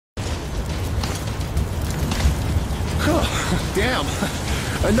Damn!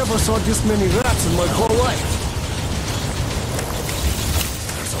 I never saw this many rats in my whole life.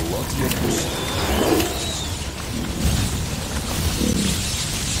 There's a lot of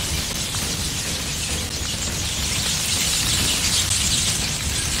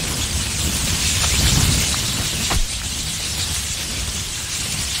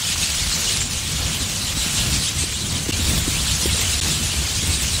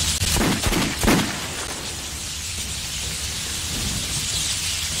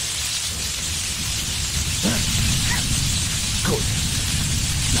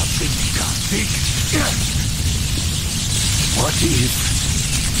What if...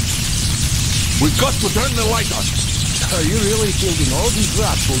 We've got to turn the light on. Are you really thinking all these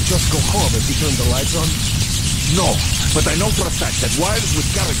rats will just go home if we turn the lights on? No, but I know for a fact that wires with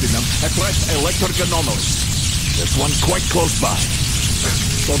current in them attract electric anomalies. There's one quite close by.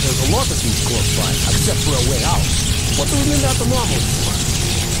 So there's a lot of things close by, except for a way out. What do we need that anomaly for?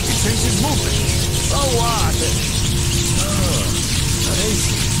 It senses movement. So what? I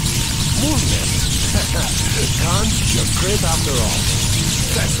see. Movement. Khan, you're great after all.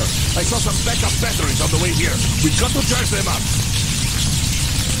 Faster! I saw some backup batteries on the way here. We've got to charge them up.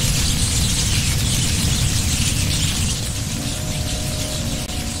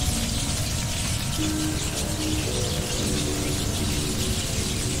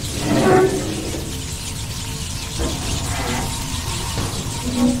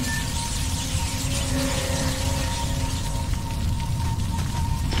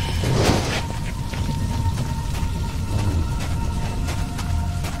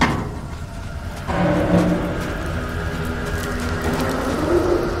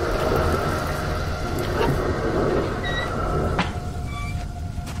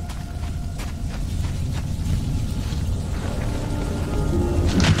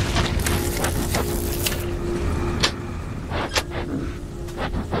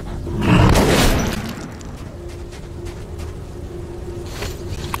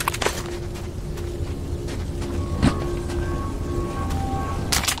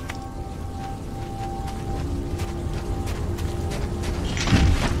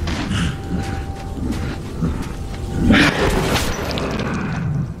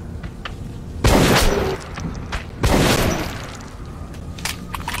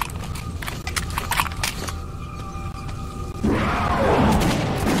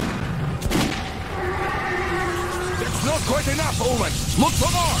 Quite enough, Owen! Look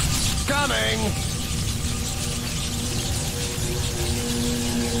for more! Coming!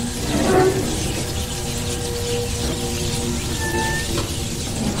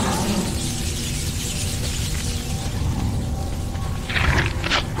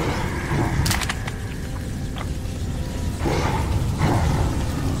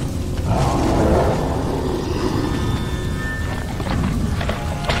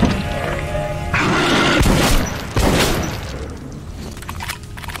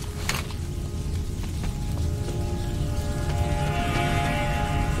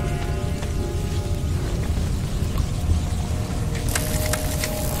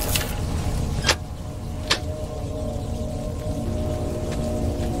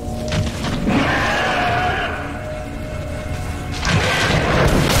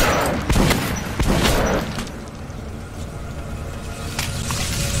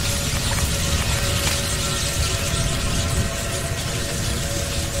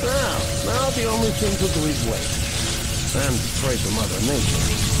 The only thing to do is wait. And pray to Mother Nature.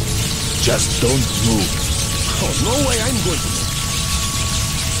 Just don't move. Oh, no way I'm going to move.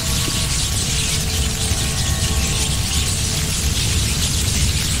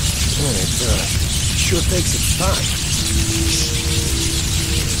 It sure takes its time.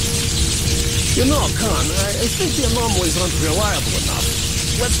 You know, Khan, I think the anomalies aren't reliable enough.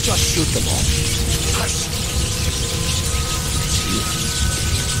 Let's just shoot them all. Hush.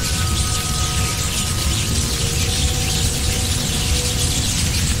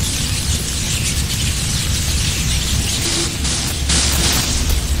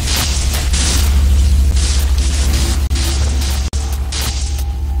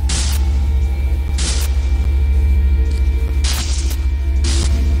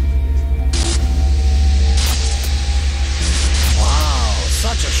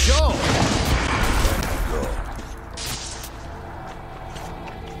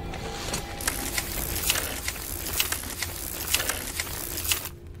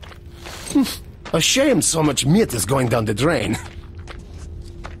 A shame so much meat is going down the drain.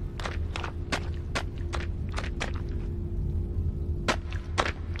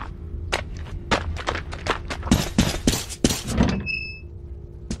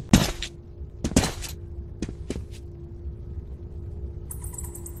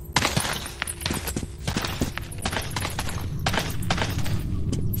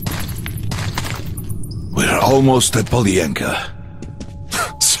 Almost at Polyanka.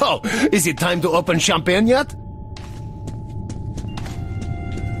 So, is it time to open champagne yet?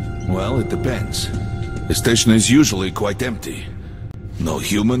 Well, it depends. The station is usually quite empty. No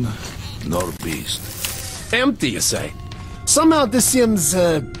human, nor beast. Empty, you say? Somehow this seems,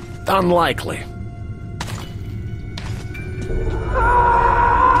 unlikely.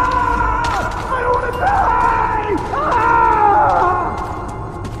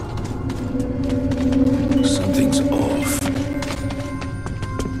 Something's off.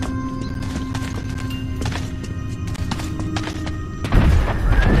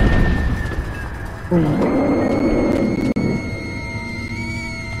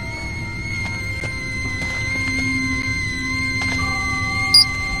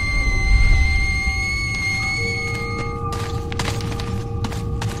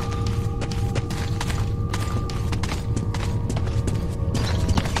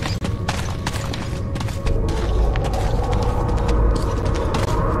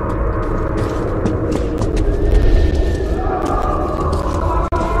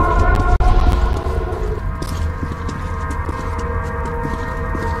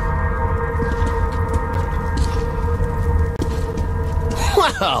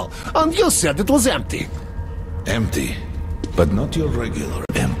 Well, and you said it was empty. Empty, but not your regular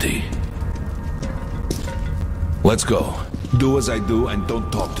empty. Let's go. Do as I do and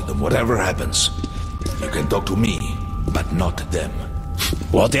don't talk to them, whatever happens. You can talk to me, but not them.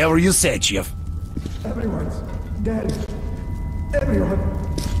 Whatever you say, Chief. Everyone's dead. Everyone.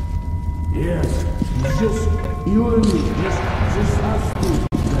 Yes, just you and me. Just us two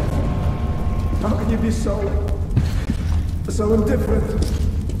left. How can you be so indifferent?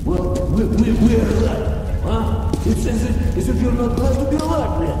 Well, we're alive, huh? It's as if you're not glad to be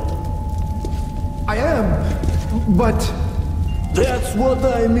alive yet. I am, but that's what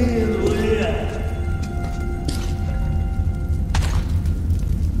I mean, yeah.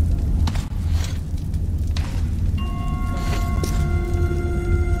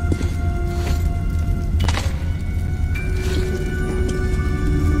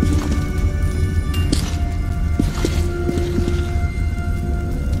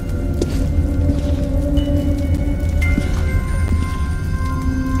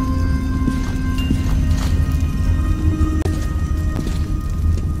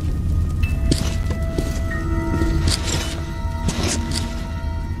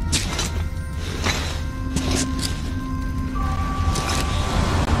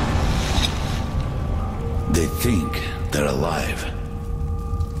 They think they're alive.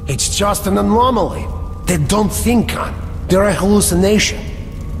 It's just an anomaly. They don't think on. They're a hallucination.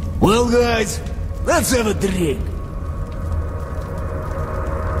 Well, guys, let's have a drink.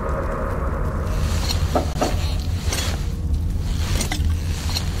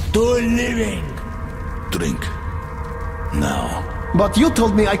 To living. Drink. Now. But you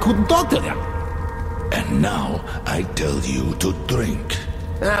told me I couldn't talk to them. And now I tell you to drink.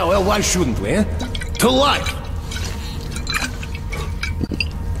 Ah, well, why shouldn't we, eh? To life!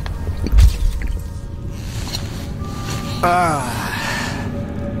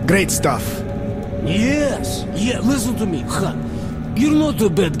 Great stuff. Yes, yeah, listen to me, Han. You're not a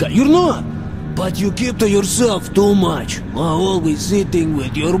bad guy, you're not. But you keep to yourself too much. Always sitting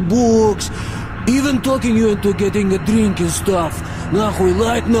with your books. Even talking you into getting a drink and stuff. Нахуй,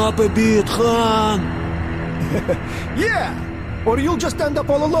 lighten up a bit, Han. Yeah! Or you'll just end up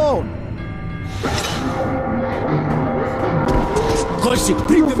all alone. Костик,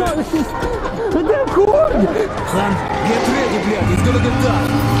 bring them in. Han, get ready, блядь, it's gonna get tough.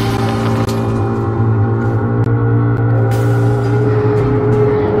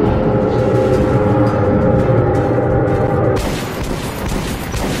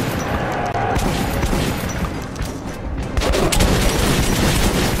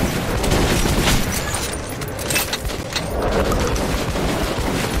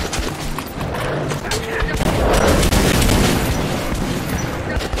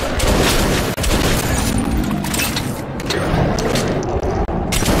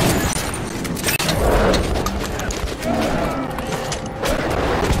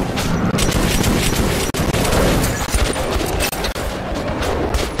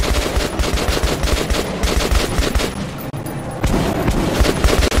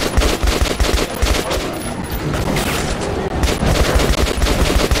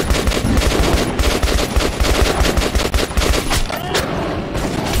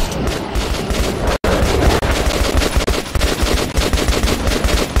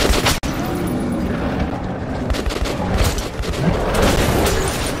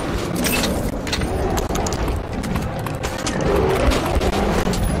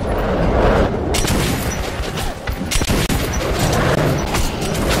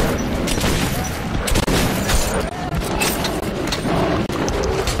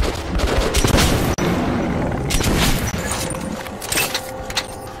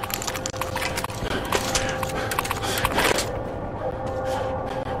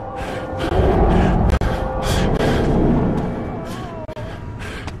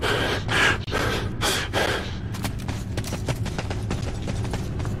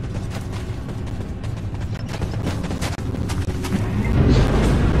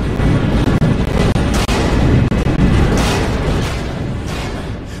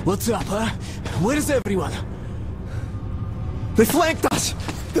 What's up, huh? Where is everyone? They flanked us!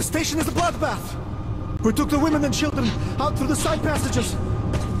 The station is a bloodbath! We took the women and children out through the side passages.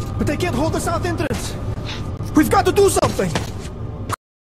 But they can't hold the south entrance! We've got to do something!